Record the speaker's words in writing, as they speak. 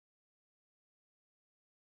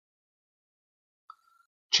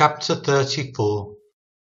Chapter 34.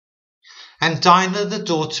 And Dinah the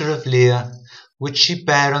daughter of Leah, which she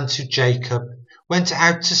bare unto Jacob, went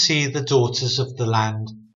out to see the daughters of the land.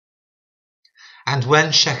 And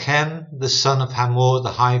when Shechem the son of Hamor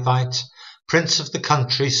the Hivite, prince of the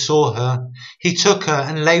country, saw her, he took her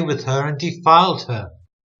and lay with her and defiled her.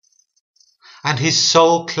 And his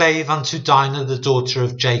soul clave unto Dinah the daughter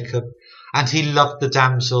of Jacob, and he loved the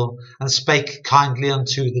damsel, and spake kindly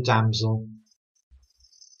unto the damsel.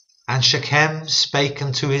 And Shechem spake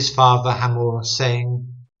unto his father Hamor,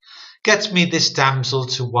 saying, Get me this damsel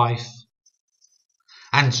to wife.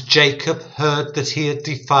 And Jacob heard that he had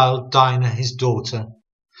defiled Dinah his daughter.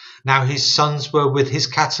 Now his sons were with his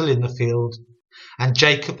cattle in the field, and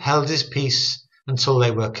Jacob held his peace until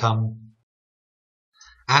they were come.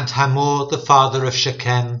 And Hamor the father of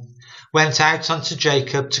Shechem went out unto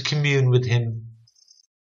Jacob to commune with him.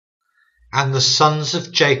 And the sons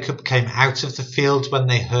of Jacob came out of the field when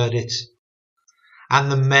they heard it. And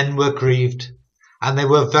the men were grieved, and they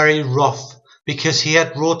were very wroth, because he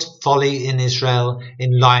had wrought folly in Israel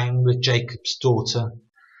in lying with Jacob's daughter,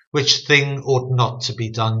 which thing ought not to be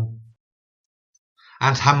done.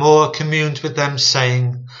 And Hamor communed with them,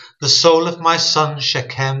 saying, The soul of my son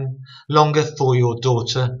Shechem longeth for your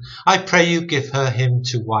daughter. I pray you give her him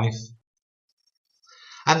to wife.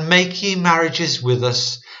 And make ye marriages with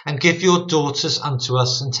us, and give your daughters unto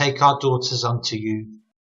us, and take our daughters unto you.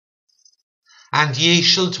 And ye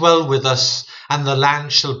shall dwell with us, and the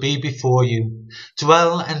land shall be before you.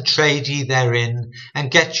 Dwell and trade ye therein, and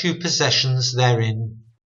get you possessions therein.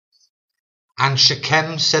 And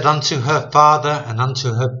Shechem said unto her father and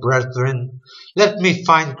unto her brethren, Let me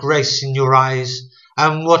find grace in your eyes,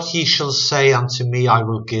 and what ye shall say unto me I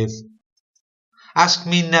will give. Ask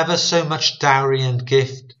me never so much dowry and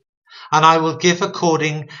gift, and I will give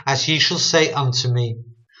according as ye shall say unto me,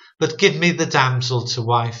 but give me the damsel to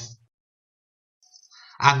wife.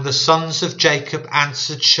 And the sons of Jacob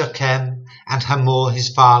answered Shechem and Hamor his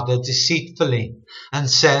father deceitfully, and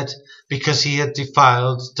said, because he had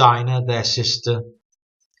defiled Dinah their sister.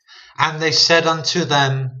 And they said unto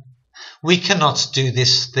them, We cannot do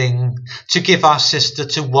this thing, to give our sister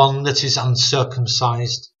to one that is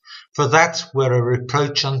uncircumcised, for that were a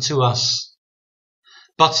reproach unto us.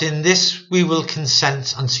 But in this we will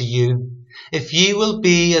consent unto you, if ye will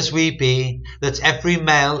be as we be, that every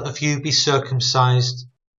male of you be circumcised.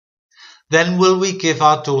 Then will we give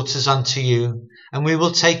our daughters unto you, and we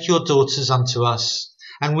will take your daughters unto us,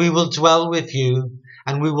 and we will dwell with you,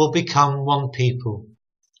 and we will become one people.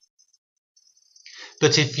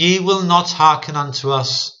 But if ye will not hearken unto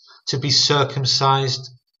us to be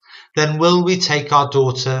circumcised, then will we take our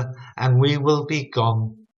daughter, and we will be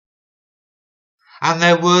gone. And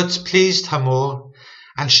their words pleased Hamor,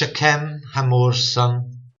 and Shechem Hamor's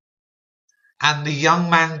son. And the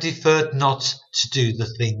young man deferred not to do the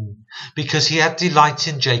thing, because he had delight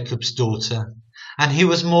in Jacob's daughter, and he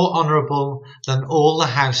was more honourable than all the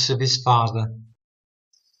house of his father.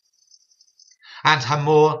 And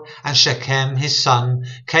Hamor and Shechem his son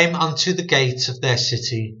came unto the gate of their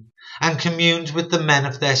city, and communed with the men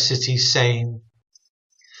of their city, saying,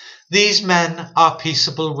 These men are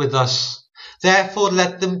peaceable with us. Therefore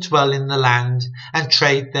let them dwell in the land, and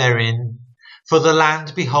trade therein. For the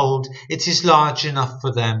land, behold, it is large enough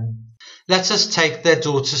for them. Let us take their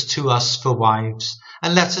daughters to us for wives,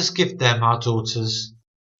 and let us give them our daughters.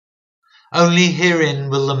 Only herein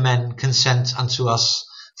will the men consent unto us,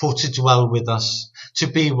 for to dwell with us, to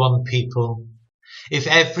be one people, if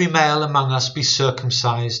every male among us be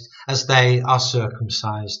circumcised, as they are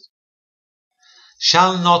circumcised.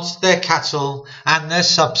 Shall not their cattle and their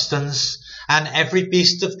substance, and every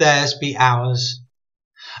beast of theirs be ours?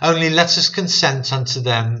 Only let us consent unto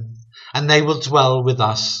them, and they will dwell with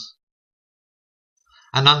us.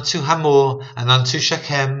 And unto Hamor and unto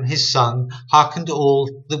Shechem his son hearkened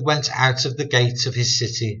all that went out of the gate of his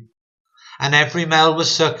city. And every male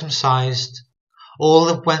was circumcised, all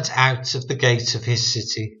that went out of the gate of his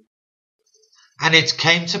city. And it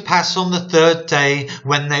came to pass on the third day,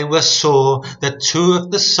 when they were sore, that two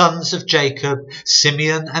of the sons of Jacob,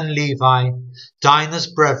 Simeon and Levi, Dinah's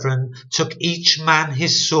brethren, took each man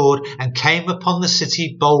his sword, and came upon the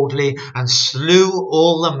city boldly, and slew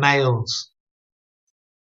all the males.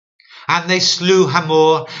 And they slew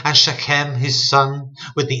Hamor and Shechem his son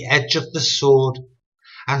with the edge of the sword,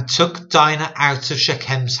 and took Dinah out of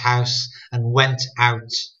Shechem's house, and went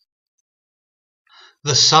out.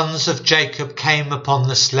 The sons of Jacob came upon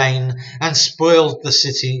the slain, and spoiled the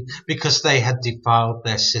city, because they had defiled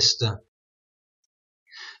their sister.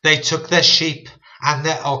 They took their sheep and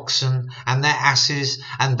their oxen, and their asses,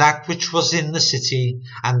 and that which was in the city,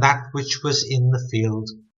 and that which was in the field.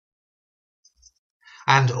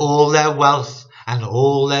 And all their wealth, and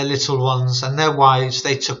all their little ones, and their wives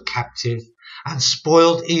they took captive, and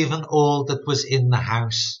spoiled even all that was in the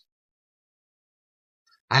house.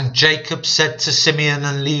 And Jacob said to Simeon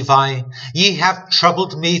and Levi, Ye have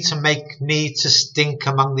troubled me to make me to stink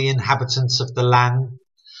among the inhabitants of the land,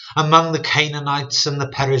 among the Canaanites and the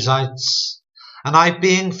Perizzites. And I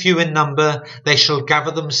being few in number, they shall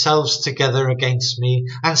gather themselves together against me,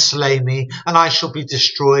 and slay me, and I shall be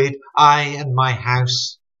destroyed, I and my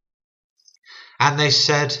house. And they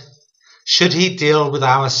said, Should he deal with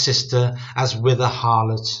our sister as with a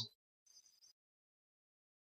harlot?